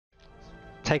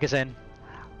take us in.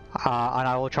 And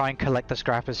I will try and collect the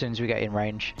scrap as soon as we get in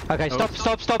range. Okay, stop!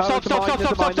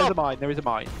 There is a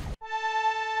mine.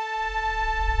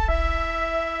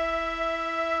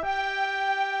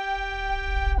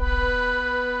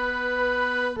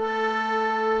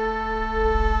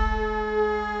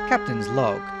 Captain's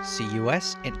log,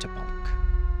 CUS Interponk.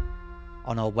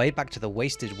 On our way back to the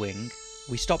Wasted Wing,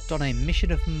 we stopped on a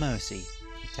mission of mercy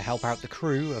to help out the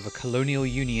crew of a Colonial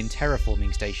Union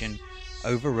terraforming station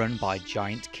overrun by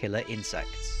giant killer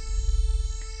insects.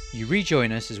 You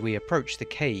rejoin us as we approach the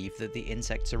cave that the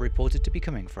insects are reported to be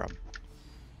coming from.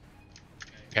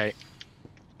 Okay,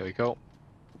 here we go.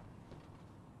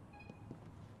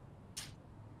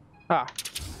 Ah.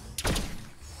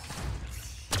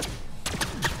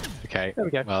 Okay, there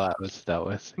we go. Well, that was dealt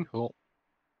with. Cool.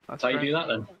 That's how you do that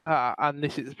then. And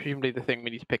this is presumably the thing we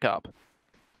need to pick up.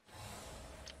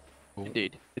 Cool.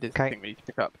 Indeed, it is Okay. the thing we need to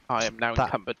pick up. I am now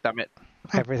encumbered, damn it.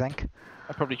 Everything.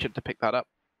 I probably should have picked that up.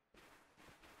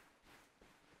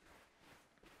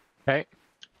 Okay.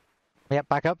 Yep,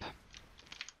 back up.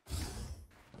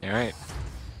 Alright.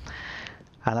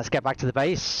 And let's get back to the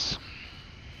base.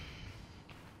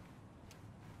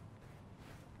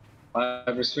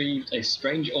 I've received a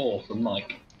strange ore from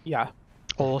Mike. Yeah.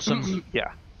 Awesome.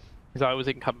 Yeah. Because I was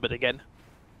encumbered again.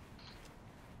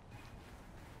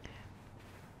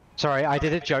 Sorry, I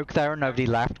did a joke there and nobody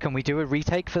laughed. Can we do a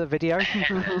retake for the video?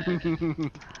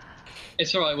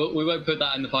 It's alright, we won't put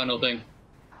that in the final thing.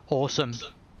 Awesome.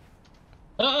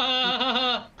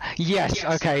 Ah! Yes,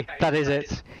 okay, that is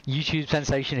it. YouTube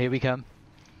sensation, here we come.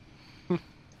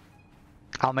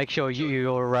 I'll make sure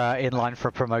you're in line for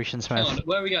a promotion, Smith. Hang on,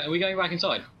 where are we going? Are we going back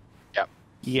inside?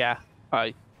 Yeah.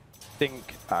 I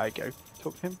think I go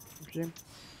talk to him, I presume.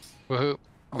 Woohoo.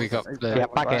 We got the Yeah,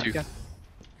 back in.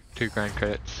 2 grand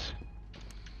credits.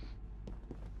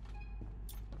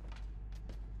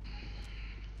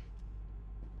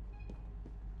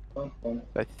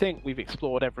 I think we've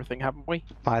explored everything, haven't we?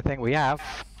 I think we have.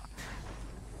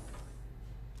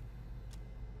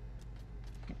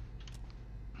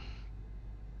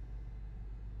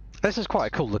 This is quite a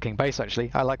cool looking base,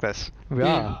 actually. I like this. We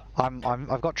are.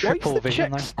 I've got triple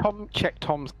vision though. Check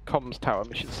Tom's comms tower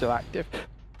mission still active.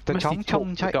 The Must he Tom talk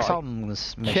to check the guy?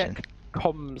 comms mission. Check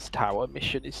comms tower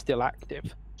mission is still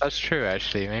active. That's true,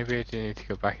 actually. Maybe I do need to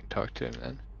go back and talk to him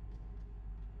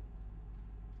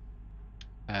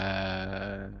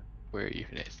then. Where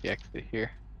even is the exit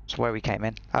here? It's where we came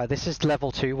in. This is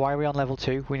level 2. Why are we on level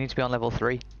 2? We need to be on level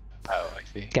 3. Oh, I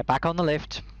see. Get back on the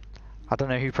lift. I don't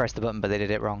know who pressed the button, but they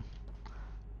did it wrong.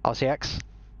 RCX?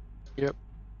 Yep.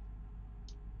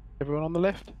 Everyone on the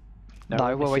lift?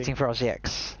 No, we're waiting for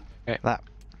RCX. Okay. That.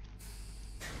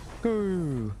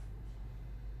 Go.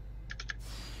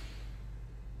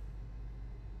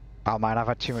 Oh man, I've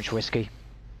had too much whiskey.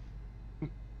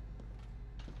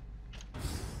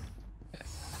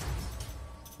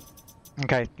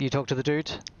 Okay, you talk to the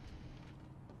dude.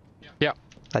 Yeah.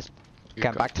 Let's We've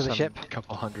get got back to the some ship.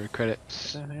 Couple hundred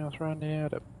credits. Anything else around here?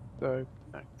 No.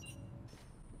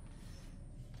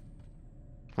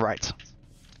 Right.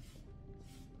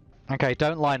 Okay,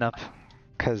 don't line up,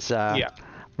 because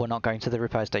we're not going to the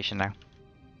repair station now.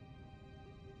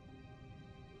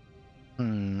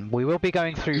 We will be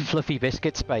going through Fluffy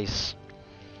Biscuit Space.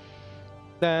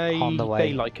 On the way.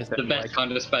 They like us The anyway. best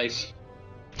kind of space.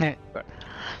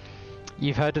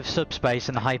 You've heard of subspace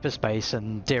and hyperspace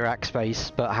and Dirac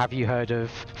space, but have you heard of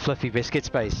Fluffy Biscuit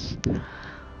Space?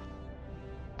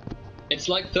 It's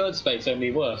like third space,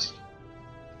 only worse.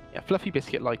 Yeah, Fluffy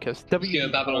Biscuit like us. Obscure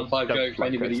Babylon 5 don't joke for like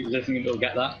anybody us. who's listening will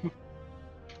get that.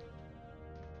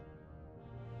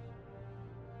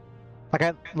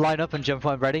 Okay, line up and jump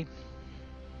point ready.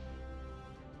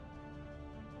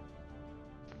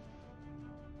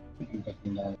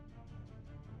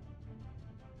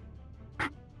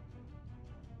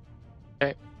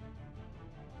 Okay.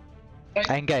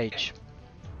 Engage.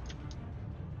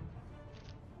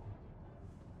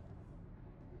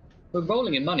 We're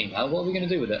rolling in money now, what are we going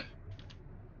to do with it?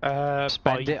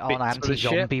 Spend buy it on bits for the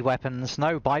ship. anti-zombie weapons.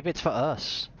 No, buy bits for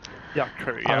us. Yeah,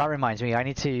 true. Oh, Yeah. that reminds me, I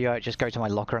need to just go to my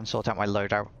locker and sort out my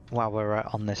loadout while we're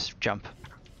on this jump.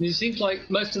 It seems like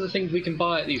most of the things we can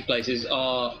buy at these places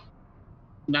are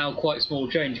now quite small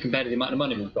change compared to the amount of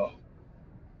money we've got.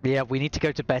 Yeah, we need to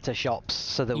go to better shops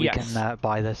so that we Yes. can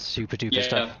buy the super duper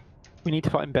stuff. We need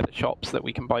to find better shops that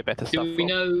we can buy better stuff Do we from.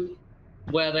 know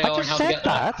where they I are and just how to said get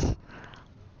there? that!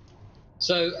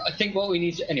 So I think what we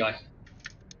need to... Anyway.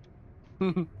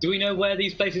 Do we know where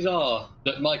these places are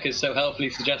that Mike has so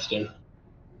helpfully suggested?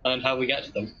 And how we get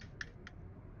to them?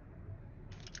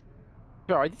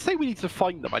 No, I didn't say we need to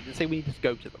find them. I didn't say we need to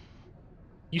go to them.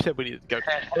 You said we needed to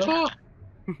go.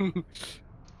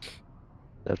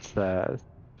 That's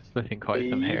splitting quite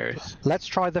some hairs. Let's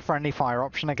try the friendly fire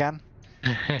option again.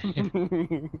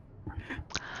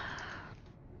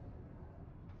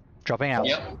 Dropping out.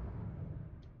 Yep.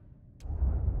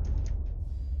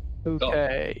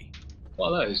 Okay.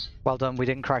 What are those? Well done, we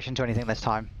didn't crash into anything this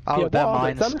time. Oh, Yeah, they're what are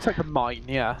mines. those? That looks like a mine,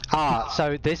 yeah. Ah,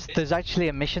 so there's actually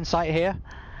a mission site here.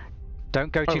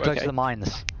 Don't go too close to okay. the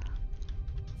mines.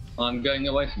 I'm going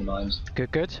away from the mines.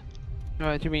 Good, good.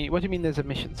 What do you mean there's a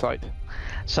mission site?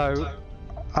 So,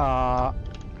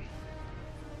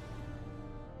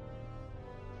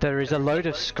 there is a load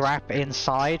of scrap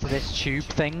inside this tube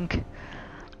thing.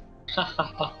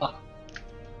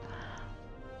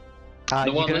 The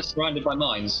one that's surrounded by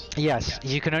mines? Yes,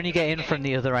 you can only get in from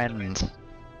the other end.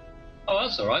 Oh,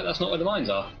 that's alright, that's not where the mines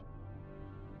are.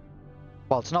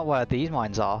 Well, it's not where these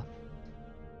mines are.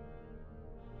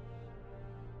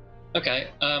 Okay,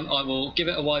 I will give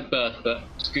it a wide berth, but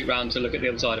scoot round to look at the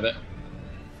other side of it.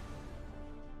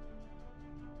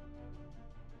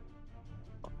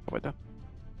 We're done.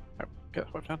 Oh, okay,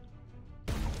 that's what I've done.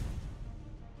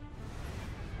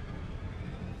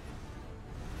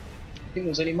 I think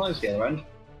there's any mines at the other end.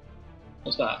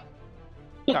 What's that?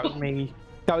 That was me.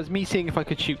 That was me seeing if I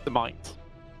could shoot the mines.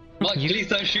 Mike, please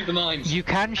don't shoot the mines! You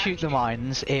can shoot the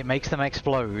mines, it makes them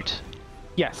explode.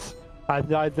 Yes. And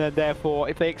therefore,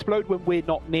 if they explode when we're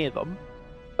not near them,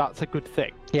 that's a good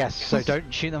thing. Yes, so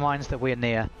don't shoot the mines that we're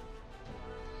near.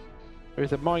 There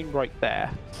is a mine right there,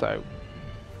 so...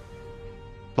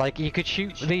 Like, you could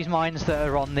shoot these mines that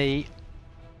are on the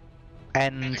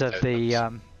end of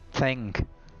the thing.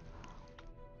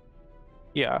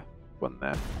 Yeah, one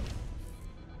there.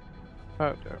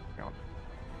 Oh, no, hang on.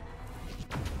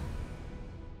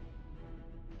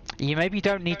 You maybe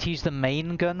don't need to use the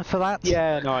main gun for that.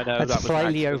 Yeah, no, I know. That's that was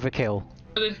slightly an accident.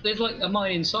 overkill. There's like a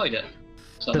mine inside it.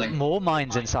 There's Something. more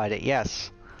mines inside it, yes.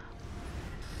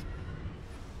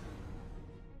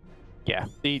 Yeah,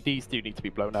 these do need to be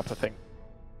blown up, I think.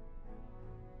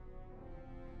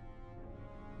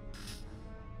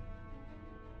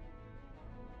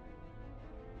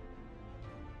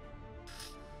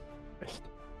 Missed.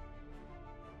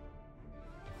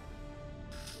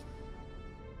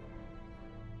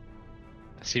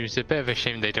 Seems a bit of a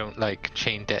shame they don't like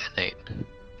chain detonate.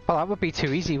 Well, that would be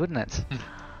too easy, wouldn't it?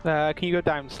 Can you go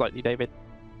down slightly, David?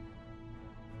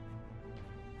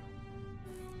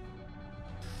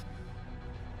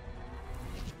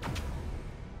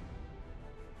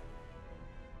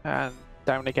 And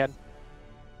down again.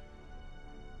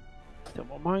 Still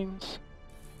more mines.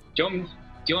 Do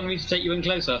you want me to take you in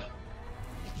closer?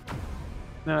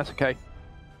 No, that's okay.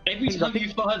 Every time you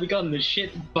fire the gun, the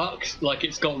shit bucks like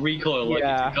it's got recoil, like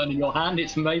Yeah. it's a gun in your hand.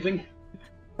 It's amazing.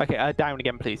 Okay, down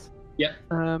again, please. Yep.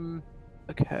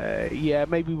 Okay, yeah,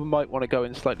 maybe we might want to go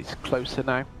in slightly closer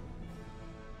now.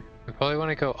 We probably want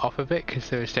to go up a bit because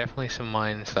there's definitely some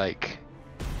mines like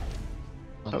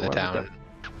on the where was down.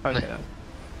 that? Okay.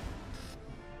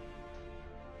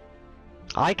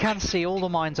 I can see all the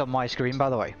mines on my screen, by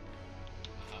the way.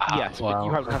 Yes, but well.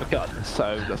 you don't have a gun,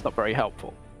 so that's not very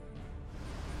helpful.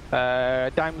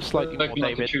 Down slightly more, Spoken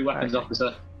like a David. true weapons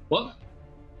officer. What?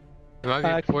 It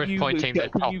might be worth pointing the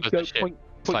top of the ship point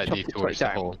slightly top towards the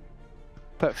down. hole.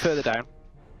 Further down.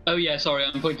 Oh yeah, sorry,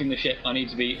 I'm pointing the ship. I need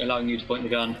to be allowing you to point the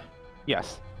gun.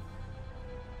 Yes.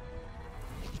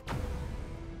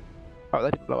 Oh,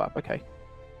 that didn't blow up. Okay.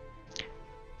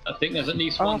 I think there's at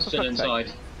least Oh, one for still fuck's sake.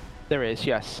 inside. There is.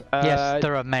 Yes. Yes,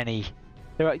 there are many.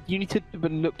 You need to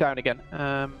look down again.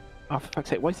 Oh, for fuck's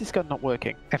sake! Why is this gun not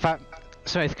working? In fact,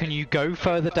 Smith, can you go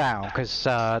further down? Because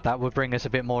that would bring us a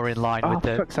bit more in line Oh, with for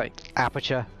the fuck's sake!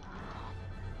 aperture.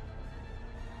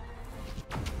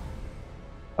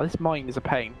 Oh, this mine is a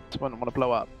pain. This one I want to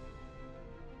blow up.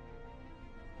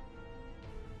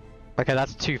 Okay,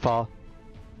 that's too far.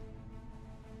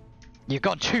 You've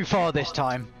gone too far this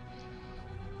time.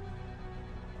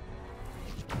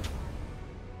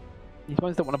 These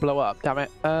mines don't want to blow up. Damn it.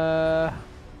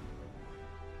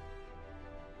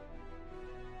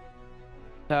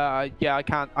 Yeah, I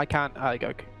can't. There you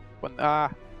go. One.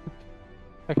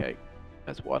 Okay.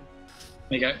 There's one.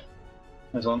 There you go.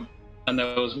 There's one. And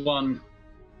there was one.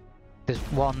 There's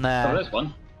one Oh, there. there's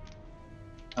one.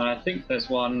 And I think there's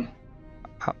one.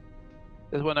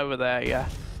 There's one over there. Yeah.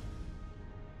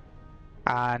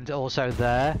 And also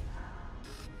there.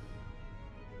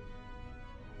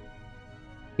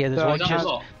 Yeah, there's No, one Is that just... a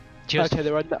lot? just Okay,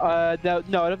 there are.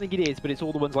 No, I don't think it is, but it's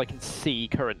all the ones I can see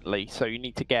currently. So you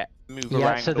need to move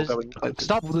Yeah, around. so or there's- going,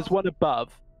 stop. Well, there's one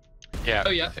above Yeah. Oh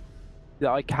yeah. that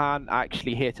I can't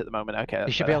actually hit at the moment. Okay, You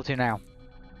that's should be better. able to now.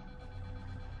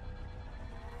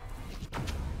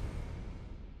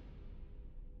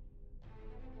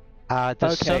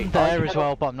 There's Okay, some there as cannot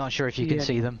well, but I'm not sure if you can see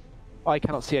see any. them. I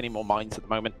cannot see any more mines at the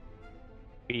moment.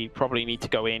 We probably need to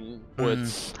go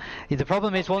inwards. Yeah, the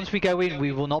problem is once we go in,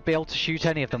 we will not be able to shoot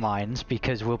any of the mines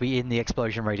because we'll be in the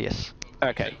explosion radius.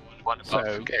 Okay. One above,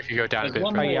 So- if you go down a There's bit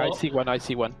one Oh further. yeah, I more. see one. I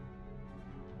see one.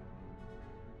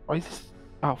 Why is this?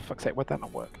 Oh fuck's sake! Why'd that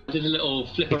not work? I did a little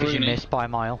Because you flipperoonie. missed by a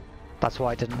mile. That's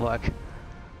why it didn't work.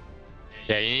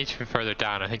 Yeah, you need to be further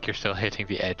down. I think you're still hitting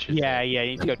the edges. Yeah, there. yeah.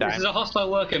 You need to go This is down. a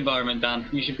hostile work environment, Dan.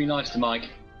 You should be nice to Mike.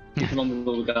 Keep him on with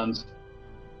all the guns.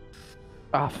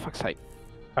 Ah, fuck's sake!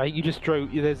 You just drew.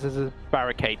 There's a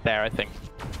barricade there, I think.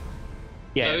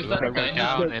 Yeah. Oh, is that go- okay?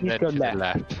 Down you and need then to to go the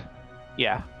left.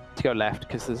 Yeah, to go left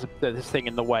because there's this thing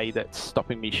in the way that's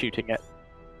stopping me shooting it.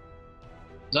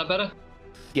 Is that better?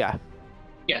 Yeah.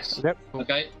 Yes. Yep.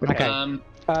 Okay. Okay.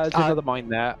 There's another mine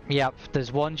there. Yep,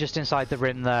 there's one just inside the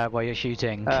rim there where you're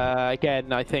shooting.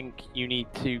 Again, I think you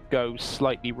need to go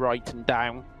slightly right and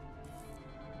down.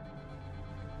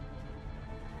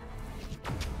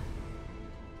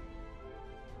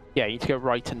 Yeah, you need to go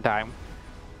right and down.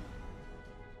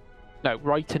 No,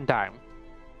 right and down.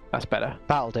 That's better.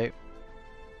 That'll do.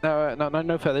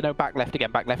 No further. No, back left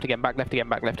again. Back left again. Back left again.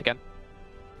 Back left again.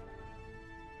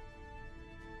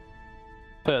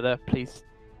 Further, please.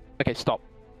 Okay, stop.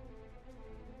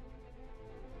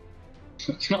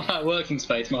 It's not how it works in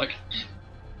space, Mike.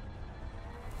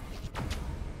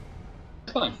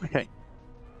 It's fine. Okay.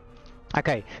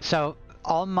 Okay, so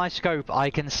on my scope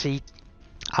I can see,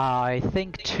 I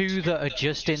think 2 that are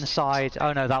just inside.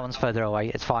 Oh no, that one's further away.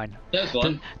 It's fine. There's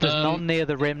one. There's none near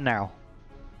the rim now.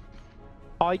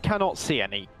 I cannot see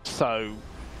any, so...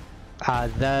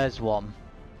 There's one.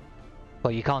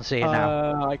 Well, you can't see it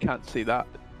now. I can't see that.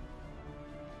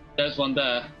 There's one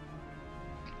there.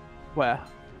 Where?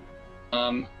 Yeah,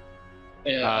 I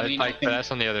mean, I Like, think-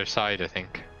 that's on the other side, I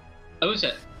think. Oh, is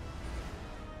it?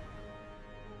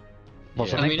 Well,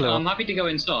 yeah. something I mean, blew up. I'm happy to go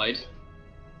inside.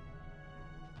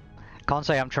 Can't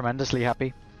say I'm tremendously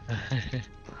happy.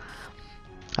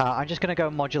 I'm just gonna go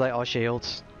modulate our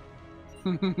shields.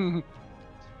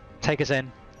 Take us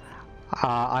in.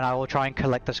 And I will try and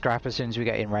collect the scrap as soon as we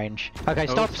get in range. Okay,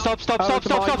 stop. There's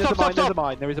a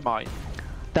mine. There is a mine.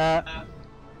 There.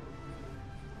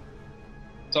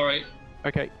 Sorry.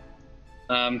 Okay.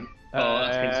 Oh,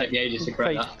 that's going to take me ages to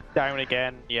correct face that. down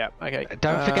again. Yeah. Okay.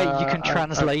 Don't forget you can I-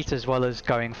 translate as well as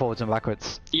going forwards and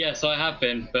backwards. Yes, I have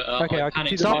been, but Okay, I can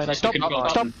see the Stop, mine. I stop, can control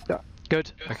stop. button.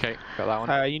 Good. Okay, got that one.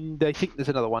 I think there's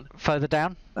another one. Further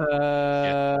down.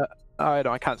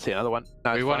 I can't see another one.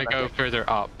 No, we it's want to fine, go okay. further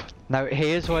up. No,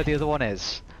 here's where the other one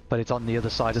is, but it's on the other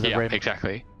side of the Yeah, rim.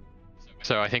 exactly.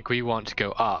 So I think we want to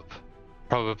go up,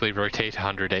 probably rotate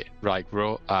 180, like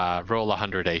roll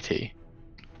 180.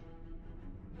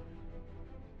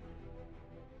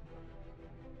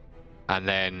 And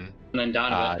then And then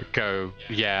down a bit. go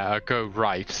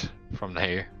right from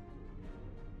here.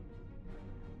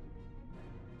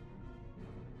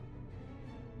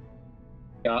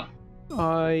 Yeah.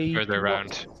 I Further cannot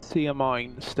around. see a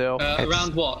mine still.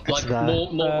 Around what? it's Like there. more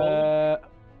roll? More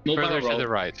Further barrel to roll? the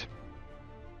right.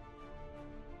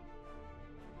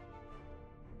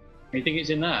 You think it's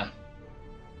in there?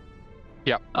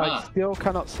 Yep. I Ah, still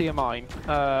cannot see a mine.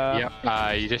 Yep.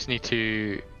 You just need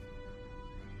to.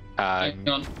 hang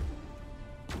on.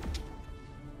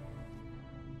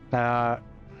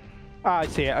 I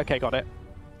see it. Okay, got it.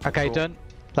 Okay, Cool. done.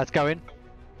 Let's go in.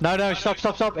 No, stop.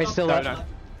 It's still there. No.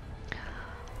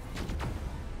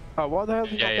 Oh, what the hell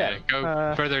did you Yeah. get?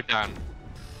 Go further down.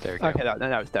 There we go. Okay,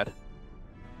 now it's dead.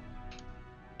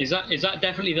 Is that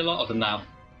definitely the lot of them now?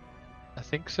 I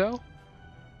think so.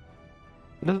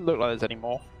 It doesn't look like there's any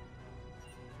more.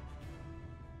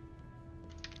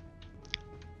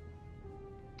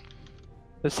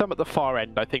 There's some at the far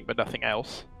end, I think, but nothing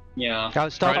else. Yeah. Oh,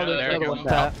 stop. Right, there we go.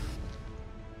 There.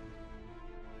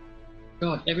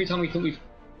 God, every time we think we've...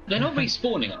 They're not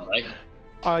respawning, are they?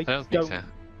 I I don't think so.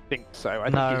 think so. I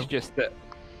No. think it's just that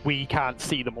we can't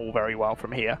see them all very well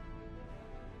from here.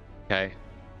 Okay.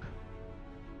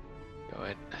 Go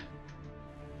in.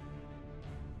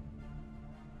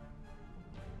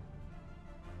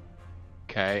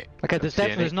 Okay. Okay, don't see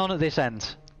any. there's none at this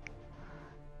end.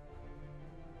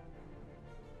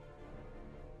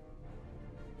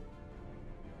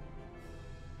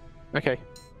 Okay.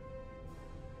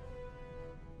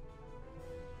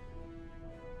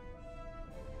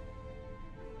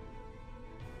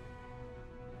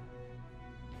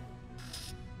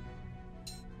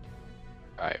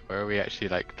 Alright, where are we actually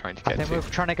like trying to I get think to? we're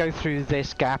trying to go through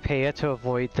this gap here to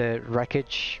avoid the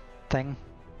wreckage thing.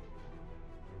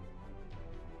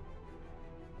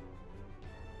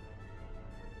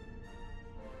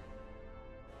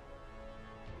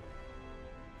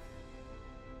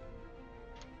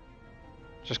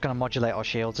 Just gonna modulate our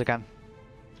shields again.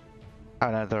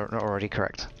 Oh no, they're already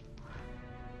correct.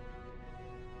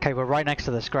 Okay, we're right next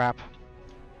to the scrap.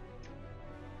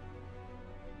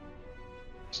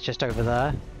 It's just over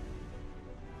there.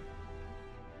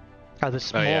 Oh,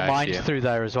 there's more yeah, I see mines it. through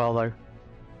there as well, though.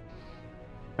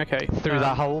 Okay. Through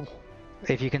that hole,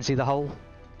 if you can see the hole.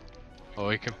 Well,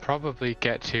 we can probably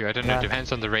get to. I don't know. Yeah. It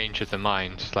depends on the range of the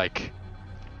mines. Like,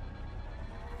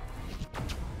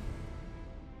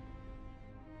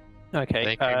 Okay. I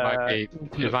think it might be.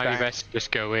 It might be down. best to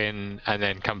just go in and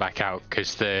then come back out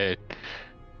because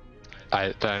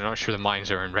I'm not sure the mines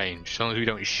are in range. As long as we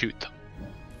don't shoot them.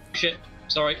 Shit.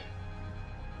 Sorry.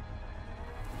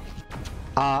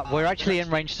 We're actually in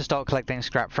range to start collecting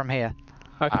scrap from here.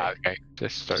 Okay. Okay.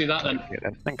 Just start Do that then.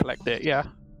 collecting it Then collect it. Yeah.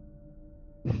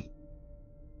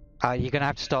 You're gonna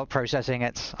have to start processing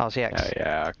it, RCX.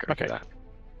 Yeah, I'll go Okay. for that.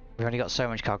 We've only got so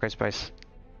much cargo space.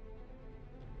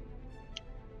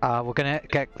 We're gonna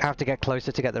have to get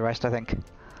closer to get the rest, I think.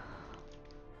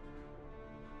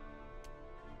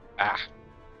 Ah.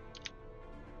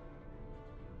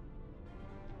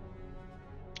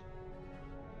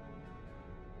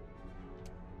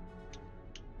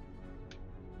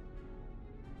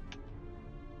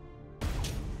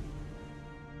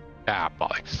 Ah,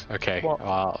 bollocks. Okay. What?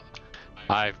 Well,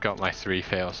 I've got my 3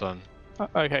 fails on.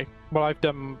 Okay. Well, I've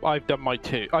done my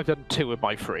 2. I've done 2 of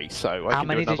my 3. So I How can do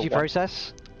many did another you one.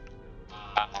 process?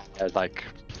 Like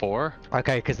 4.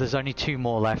 Okay, because there's only 2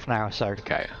 more left now, so...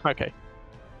 Okay. Okay.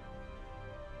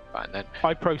 Fine then.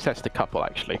 I processed a couple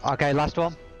actually. Okay, last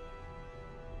one.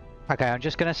 Okay, I'm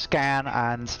just gonna scan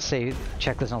and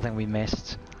check there's nothing we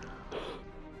missed.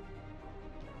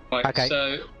 Right, Okay.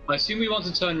 so I assume we want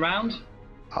to turn round.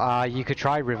 You could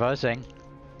try reversing.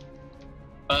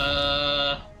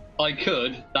 I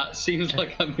could. That seems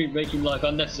like I'm making life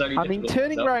unnecessarily I difficult. mean,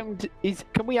 turning so- around is.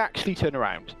 Can we actually turn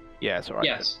around? Yeah, it's alright.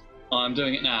 Yes, I'm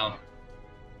doing it now.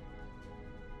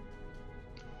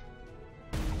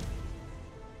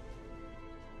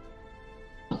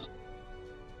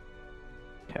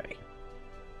 Okay.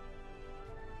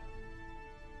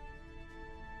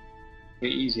 Be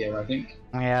easier, I think.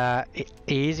 Yeah,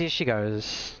 easy as she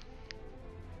goes.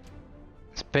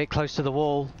 It's a bit close to the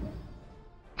wall.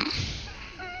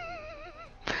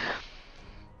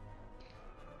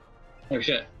 Oh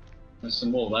shit, there's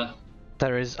some more there.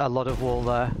 There is a lot of wall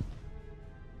there.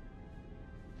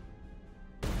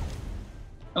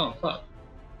 Oh fuck.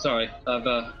 Sorry,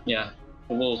 yeah,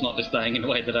 the wall's not displaying in the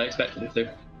way that I expected it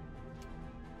to.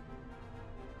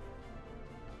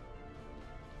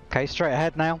 Okay, straight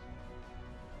ahead now.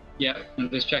 Yeah, I'm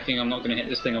just checking I'm not going to hit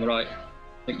this thing on the right.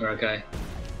 I think we're okay.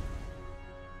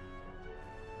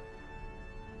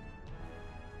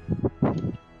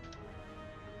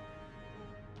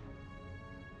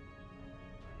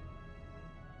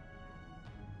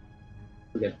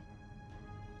 We're good.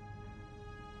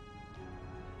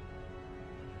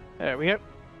 There we go.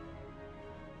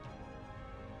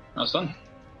 That was fun.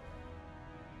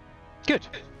 Good.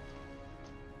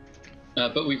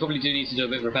 But we probably do need to do a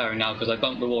bit of repairing now because I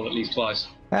bumped the wall at least twice.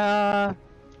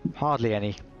 Hardly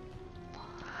any.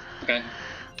 Okay.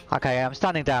 Okay, I'm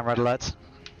standing down, red alert.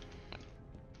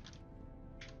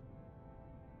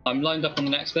 I'm lined up on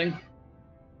the next thing.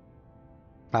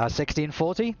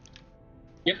 1640.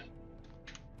 Yep.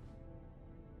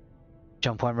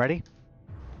 Jump point ready.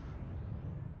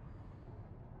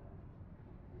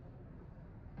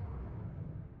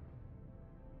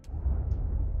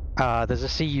 There's a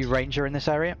CU Ranger in this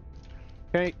area.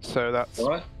 Okay, so that's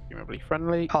Alright. presumably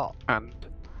friendly Oh, and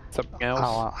something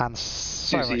else. and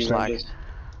so Two much CU lag. Rangers.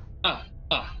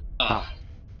 Ah.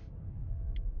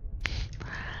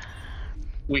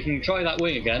 We can try that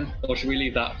wing again, or should we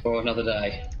leave that for another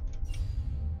day?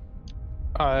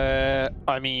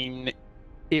 I mean,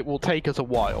 it will take us a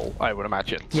while, I would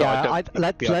imagine. So I Yeah, don't think we'll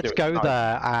let's be able to do it go tonight.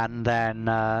 there and then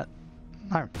no.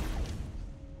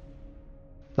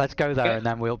 Let's go there Okay. and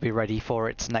then we'll be ready for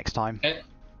it next time. Okay.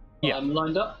 Yeah. I'm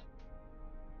lined up.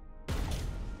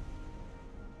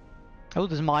 Oh,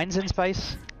 there's mines in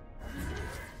space.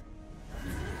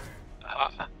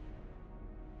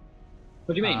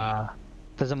 What do you mean?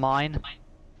 There's a mine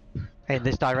in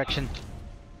this direction.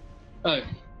 Oh.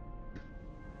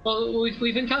 Well,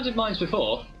 we've encountered mines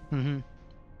before. Mm-hmm.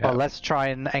 Yeah. Well, let's try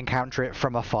and encounter it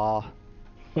from afar.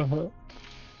 Here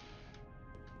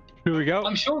we go.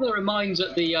 I'm sure there are mines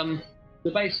at the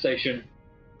base station.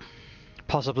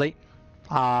 Possibly.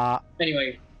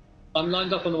 Anyway, I'm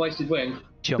lined up on the wasted wing.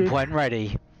 Jump when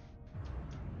ready.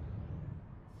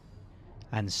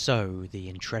 And so the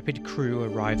intrepid crew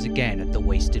arrives again at the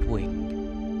Wasted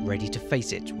Wing, ready to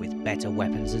face it with better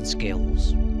weapons and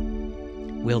skills.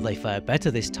 Will they fare better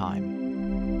this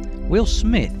time? Will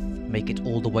Smith make it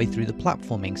all the way through the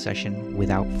platforming session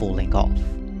without falling off?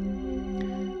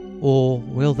 Or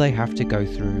will they have to go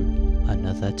through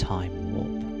another time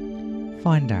warp?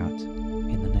 Find out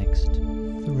in the next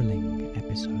thrilling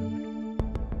episode.